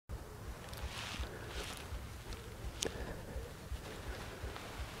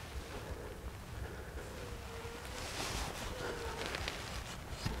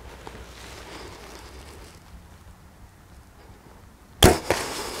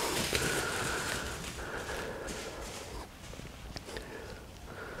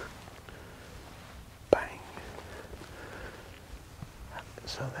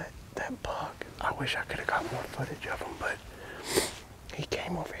So that buck, I wish I could have got more footage of him, but he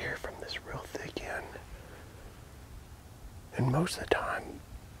came over here from this real thick end. And most of the time,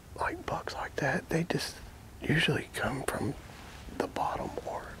 like bucks like that, they just usually come from the bottom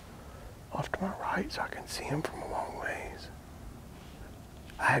or off to my right, so I can see him from a long ways.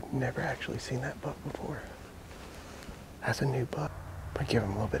 I had never actually seen that buck before. As a new buck, but give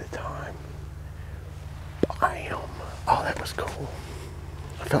him a little bit of time. Bam! Oh, that was cool.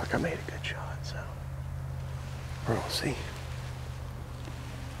 I felt like I made a good shot, so we're gonna see.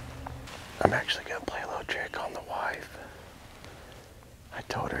 I'm actually gonna play a little trick on the wife. I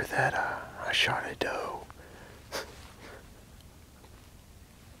told her that I shot a doe.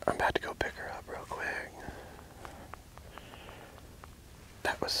 I'm about to go pick her up real quick.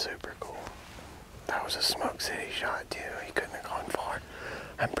 That was super cool. That was a Smoke City shot too. He couldn't have gone far.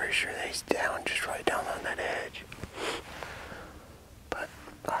 I'm pretty sure that he's down, just right down on that edge. But,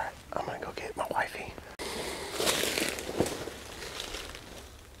 alright, I'm gonna go get my wifey.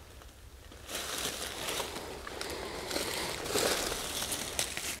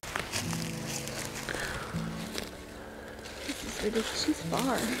 She's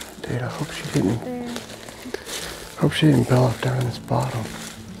far. Dude, I hope she didn't. Hope she didn't bail off down in this bottom.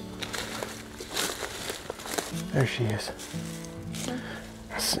 There she is.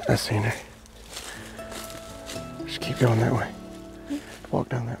 I seen her. Just keep going that way. Walk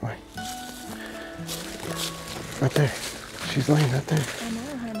down that way. Right there. She's laying right there. I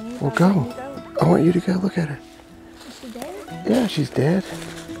know, honey. Well, go. I want you to go look at her. Is she dead? Yeah, she's dead.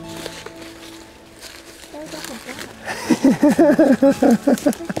 You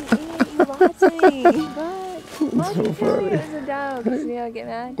lied to me. What? It's so funny. It was a dog. Did you get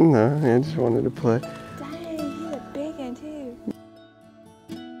mad? No, I just wanted to play.